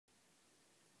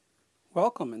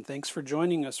Welcome and thanks for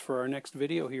joining us for our next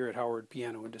video here at Howard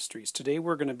Piano Industries. Today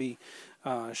we're going to be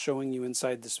showing you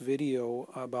inside this video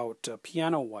about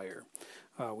piano wire.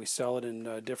 We sell it in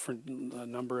a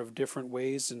number of different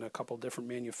ways in a couple different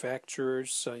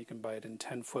manufacturers. You can buy it in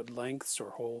 10-foot lengths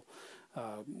or whole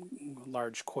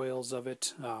large coils of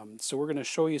it. So we're going to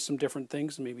show you some different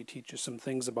things and maybe teach you some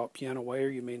things about piano wire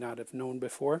you may not have known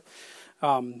before.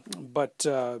 But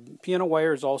piano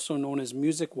wire is also known as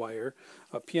music wire.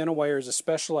 Piano wire is a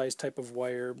specialized type of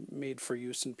wire made for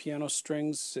use in piano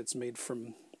strings. It's made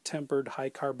from tempered high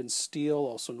carbon steel,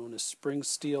 also known as spring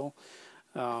steel.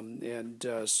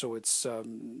 So it's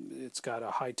got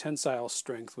a high tensile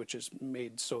strength, which is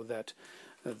made so that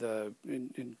the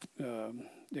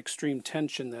extreme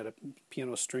tension that a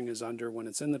piano string is under when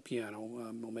it's in the piano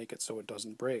will make it so it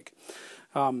doesn't break.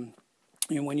 And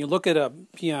when you look at a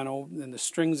piano and the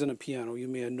strings in a piano, you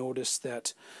may have noticed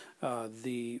that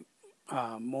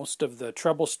most of the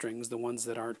treble strings, the ones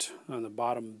that aren't on the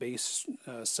bottom bass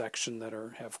section that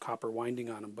have copper winding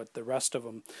on them, but the rest of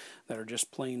them that are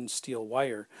just plain steel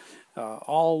wire,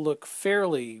 all look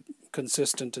fairly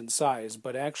consistent in size,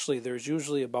 but actually there's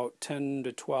usually about 10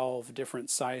 to 12 different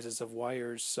sizes of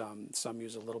wires. Some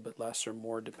use a little bit less or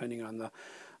more depending on the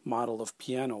model of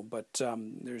piano, but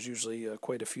there's usually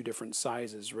quite a few different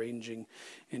sizes, ranging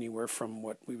anywhere from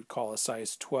what we would call a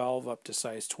size 12 up to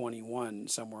size 21,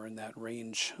 somewhere in that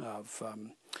range of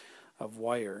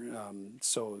wire.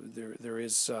 So there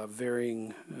is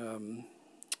varying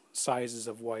sizes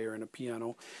of wire in a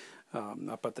piano.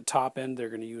 Up at the top end, they're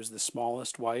going to use the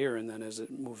smallest wire, and then as it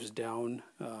moves down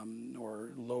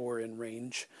or lower in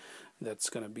range, that's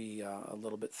going to be a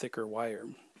little bit thicker wire.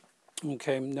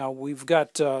 Okay, now we've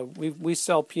got we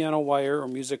sell piano wire or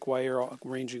music wire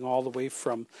ranging all the way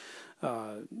from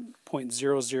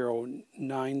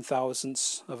 0.009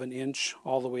 thousandths of an inch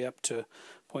all the way up to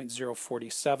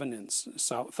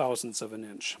 0.047 thousandths of an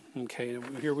inch. Okay,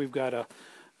 and here we've got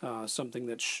something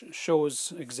that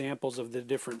shows examples of the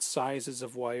different sizes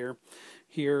of wire.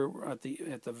 Here at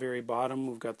the very bottom,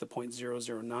 we've got the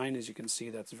 0.009. As you can see,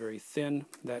 that's very thin.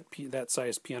 That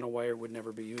size piano wire would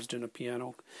never be used in a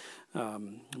piano,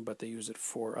 but they use it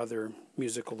for other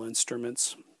musical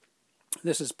instruments.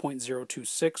 This is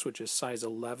 0.026, which is size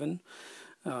 11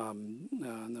 on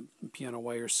the piano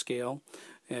wire scale,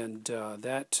 and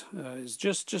that is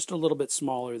just a little bit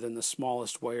smaller than the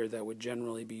smallest wire that would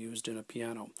generally be used in a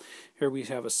piano. Here we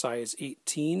have a size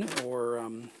 18 or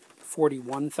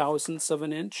 41 thousandths of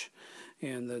an inch,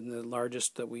 and then the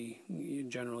largest that we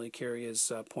generally carry is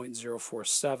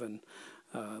 0.047,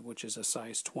 which is a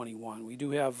size 21. We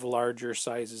do have larger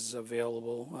sizes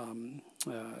available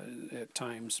at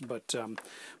times, but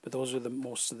those are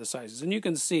most of the sizes. And you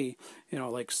can see,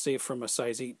 like say from a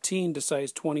size 18 to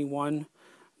size 21,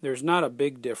 there's not a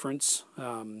big difference,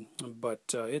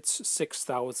 but it's 6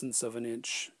 thousandths of an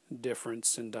inch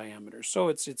difference in diameter. So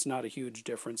it's not a huge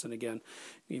difference. And again,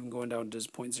 even going down to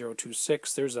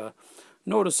 0.026, there's a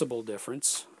noticeable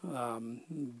difference,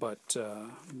 but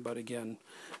again,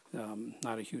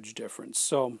 not a huge difference.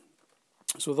 So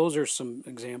those are some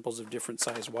examples of different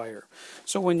size wire.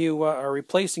 So when you are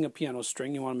replacing a piano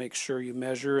string, you want to make sure you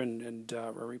measure and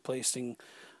are replacing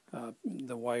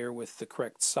the wire with the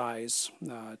correct size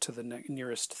to the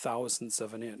nearest thousandths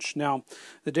of an inch. Now,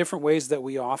 the different ways that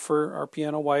we offer our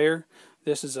piano wire,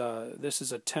 this is a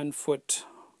 10-foot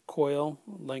coil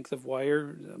length of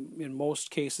wire. In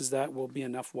most cases, that will be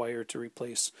enough wire to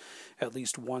replace at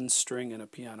least one string in a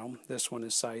piano. This one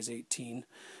is size 18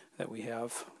 that we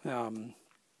have.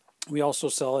 We also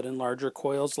sell it in larger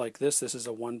coils like this. This is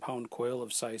a 1-pound coil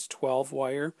of size 12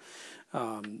 wire.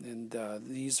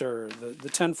 These are the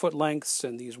 10-foot lengths,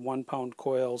 and these 1-pound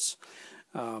coils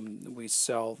we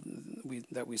sell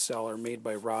are made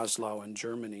by Roslau in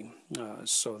Germany.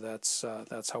 So that's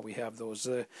how we have those.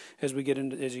 As you get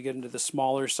into the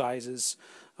smaller sizes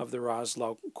of the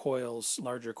Roslau coils,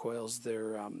 larger coils,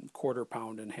 they're 1/4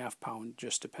 pound and 1/2 pound,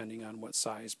 just depending on what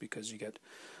size, because you get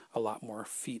a lot more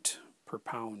feet per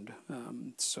pound.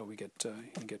 So you get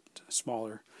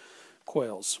smaller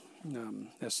coils,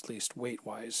 at least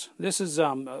weight-wise. This is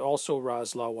also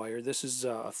Roslau wire. This is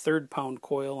a 1/3 pound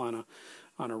coil on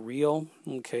a reel.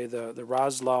 Okay, the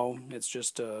Roslau, it's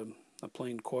just a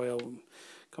plain coil,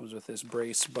 comes with this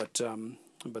brace, but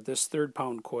this 1/3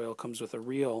 pound coil comes with a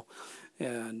reel,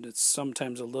 and it's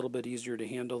sometimes a little bit easier to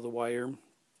handle the wire.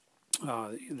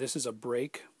 This is a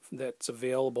brake that's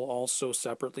available also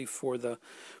separately for the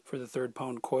 1/3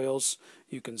 pound coils.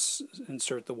 You can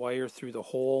insert the wire through the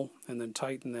hole and then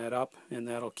tighten that up, and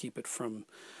that'll keep it from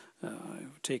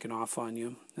taking off on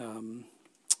you.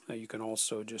 You can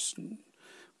also just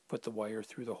put the wire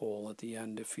through the hole at the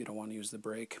end if you don't want to use the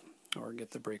brake or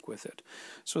get the brake with it.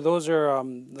 So those are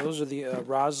the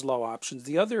Roslau options.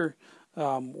 The other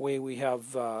way we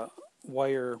have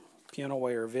piano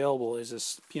wire available is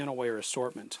this piano wire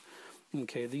assortment.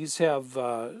 Okay, these have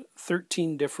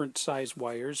 13 different size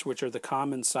wires, which are the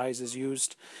common sizes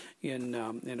used in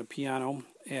a piano,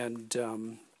 and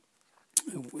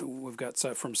we've got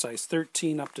from size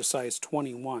 13 up to size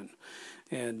 21.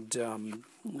 And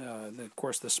of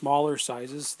course, the smaller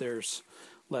sizes, there's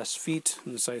less feet.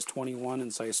 In the size 21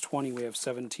 and size 20, we have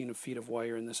 17 feet of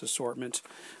wire in this assortment.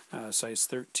 Size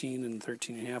 13 and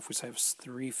 13 and a half, we have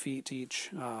 3 feet each,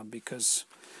 because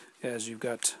as you've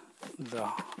got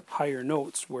the higher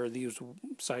notes where these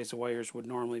size of wires would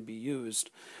normally be used,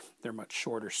 they're much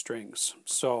shorter strings.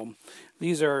 So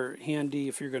these are handy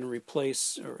if you're going to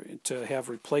replace or to have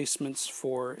replacements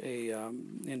for a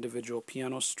individual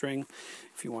piano string.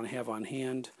 If you want to have on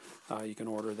hand, you can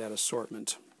order that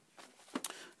assortment.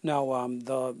 Now,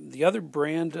 the other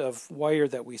brand of wire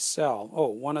that we sell,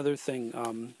 one other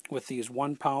thing, with these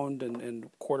 1 pound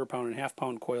and quarter pound and half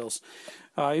pound coils,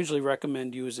 I usually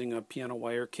recommend using a piano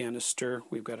wire canister.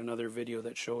 We've got another video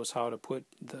that shows how to put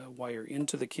the wire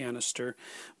into the canister,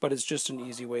 but it's just an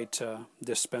easy way to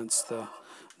dispense the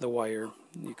wire.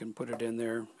 You can put it in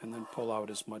there and then pull out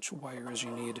as much wire as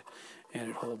you need, and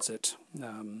it holds it.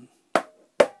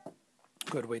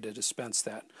 Good way to dispense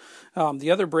that.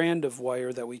 The other brand of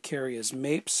wire that we carry is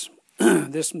Mapes.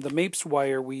 The Mapes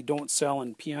wire we don't sell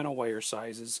in piano wire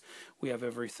sizes. We have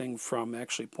everything from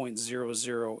actually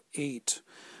 0.008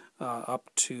 up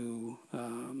to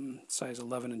size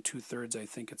 11 2/3. I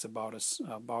think it's about a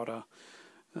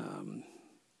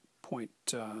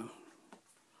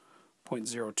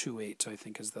 0.028. I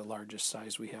think is the largest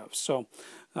size we have. So.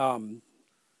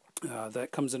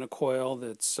 That comes in a coil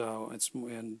that's it's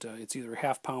either a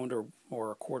half pound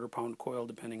or a quarter pound coil,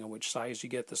 depending on which size you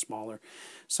get. The smaller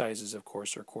sizes, of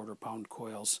course, are quarter pound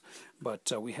coils.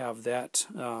 But we have that,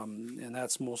 and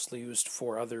that's mostly used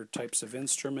for other types of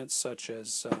instruments, such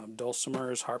as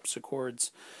dulcimers,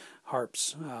 harpsichords,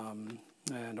 harps, and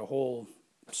a whole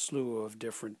slew of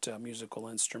different musical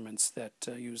instruments that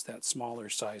use that smaller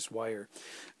size wire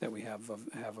that we have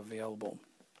available.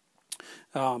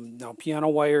 Now, piano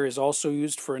wire is also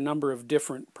used for a number of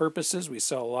different purposes. We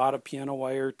sell a lot of piano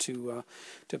wire to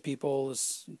people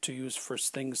to use for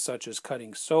things such as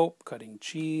cutting soap, cutting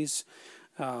cheese.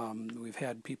 We've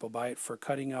had people buy it for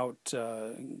cutting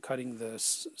the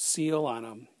seal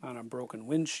on a broken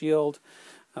windshield,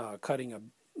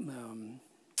 cutting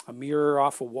a mirror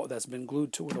off a wall that's been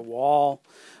glued to the wall.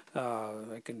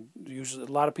 A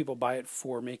lot of people buy it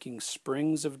for making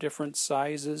springs of different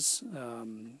sizes,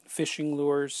 fishing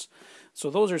lures. So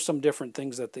those are some different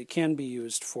things that they can be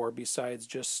used for besides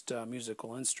just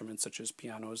musical instruments such as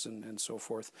pianos and so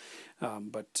forth.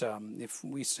 But if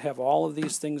we have all of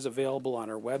these things available on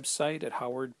our website at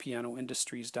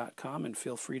howardpianoindustries.com, and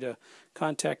feel free to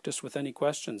contact us with any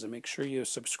questions, and make sure you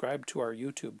subscribe to our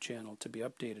YouTube channel to be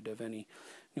updated of any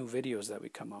new videos that we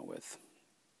come out with.